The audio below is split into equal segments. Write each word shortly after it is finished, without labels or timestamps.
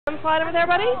slide over there,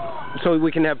 buddy? So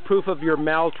we can have proof of your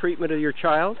maltreatment of your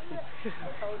child?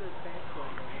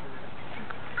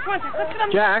 Come on, Jack, let's get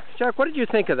him. Jack, what did you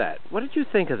think of that? What did you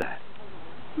think of that?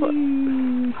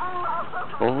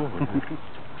 Oh.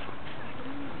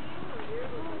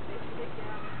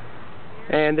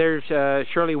 And there's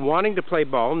Shirley wanting to play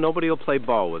ball. Nobody will play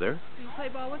ball with her. Will you play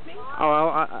ball with me?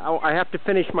 Oh, I have to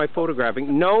finish my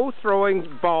photographing. No throwing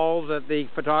balls at the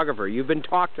photographer. You've been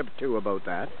talked to about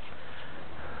that.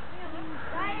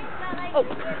 Oh.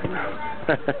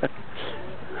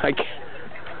 I can't.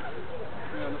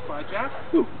 You on the slide, Jack?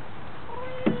 Ooh.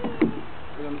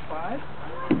 You on the slide?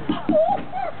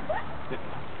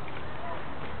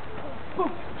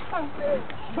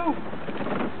 Boom.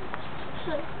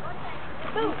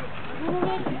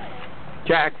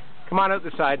 Jack, come on out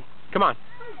this side. Come on.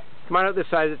 Come on out this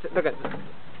side. Look at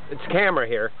it's camera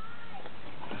here.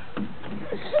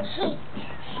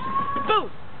 Boom.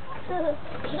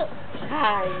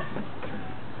 Hi.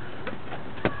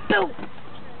 Boom.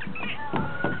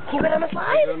 Can you get on the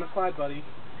slide? Get on the slide, buddy.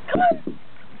 Come on.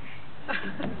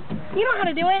 You know how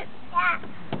to do it? Yeah.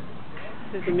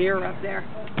 There's a mirror up there.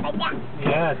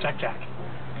 Yeah, Jack.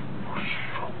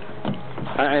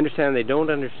 I understand they don't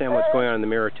understand what's going on in the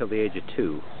mirror till the age of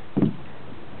 2.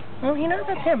 Well, he knows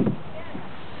that's him.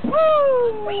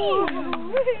 Woo!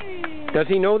 Does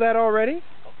he know that already?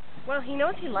 Well, he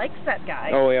knows he likes that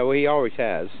guy. Oh, yeah, well, he always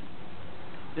has.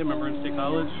 You remember in State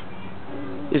College?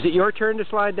 Is it your turn to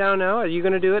slide down now? Are you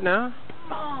going to do it now?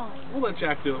 Oh. We'll let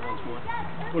Jack do it once more.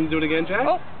 Want to do it again, Jack?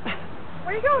 Oh.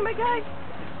 Where you going, my guy?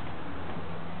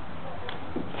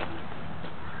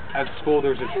 At school,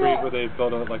 there's a tree where they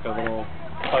built like a little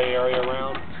play area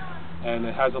around, and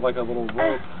it has like a little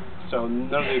rope, so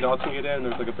none of the adults can get in.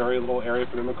 There's like a very little area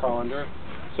for them to crawl under.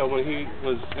 So when he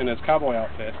was in his cowboy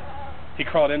outfit, he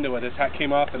crawled into it. His hat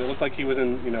came off, and it looked like he was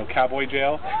in, cowboy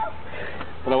jail.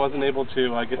 But I wasn't able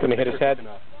to get the hit his head.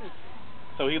 enough.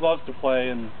 So he loves to play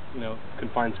in,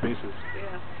 confined spaces.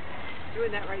 Yeah.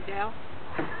 Doing that right now.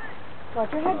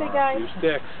 Watch your head, big guy. Your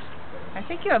sticks. I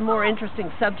think you have more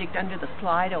interesting subject under the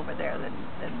slide over there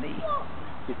than me.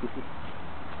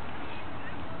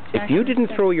 If you didn't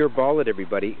throw your ball at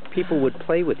everybody, people would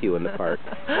play with you in the park.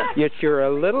 Yet you're a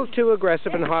little too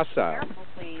aggressive and hostile. Careful,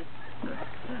 please.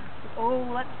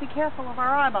 Oh, let's be careful of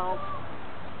our eyeballs.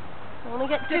 Only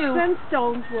get 2. Sticks and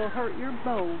stones will hurt your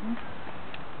bones.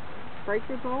 Break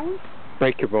your bones?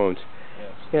 Break your bones.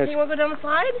 Yes. Do you want to go down the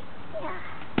slide?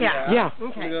 Yeah. Yeah. Can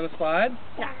Okay. we go on the slide?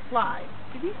 Yeah, slide.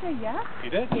 Did he say yes? He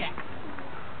did? Yeah.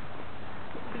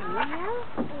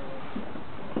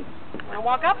 Want to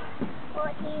walk up? Walk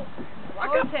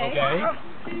up. Okay.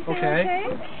 Did you say Okay. okay?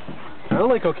 I don't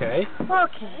like okay.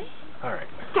 Okay. All right.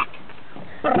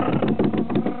 All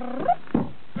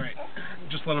right.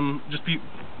 Just let him. Just be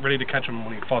ready to catch him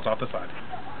when he falls off the side.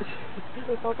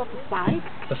 He falls off the side?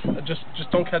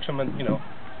 Just don't catch him, and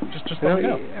just let him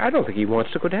go. I don't think he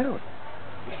wants to go down.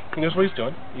 He knows what he's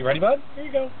doing. You ready, bud? Here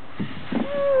you go.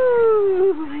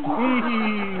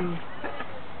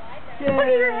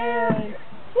 Yay!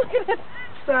 Look at it.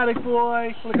 Static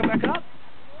boy. Want to come back up?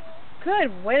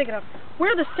 Good. Way to get up.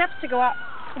 Where are the steps to go up?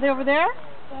 Are they over there?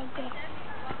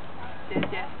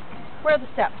 Where are the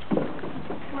steps?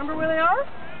 Remember where they are?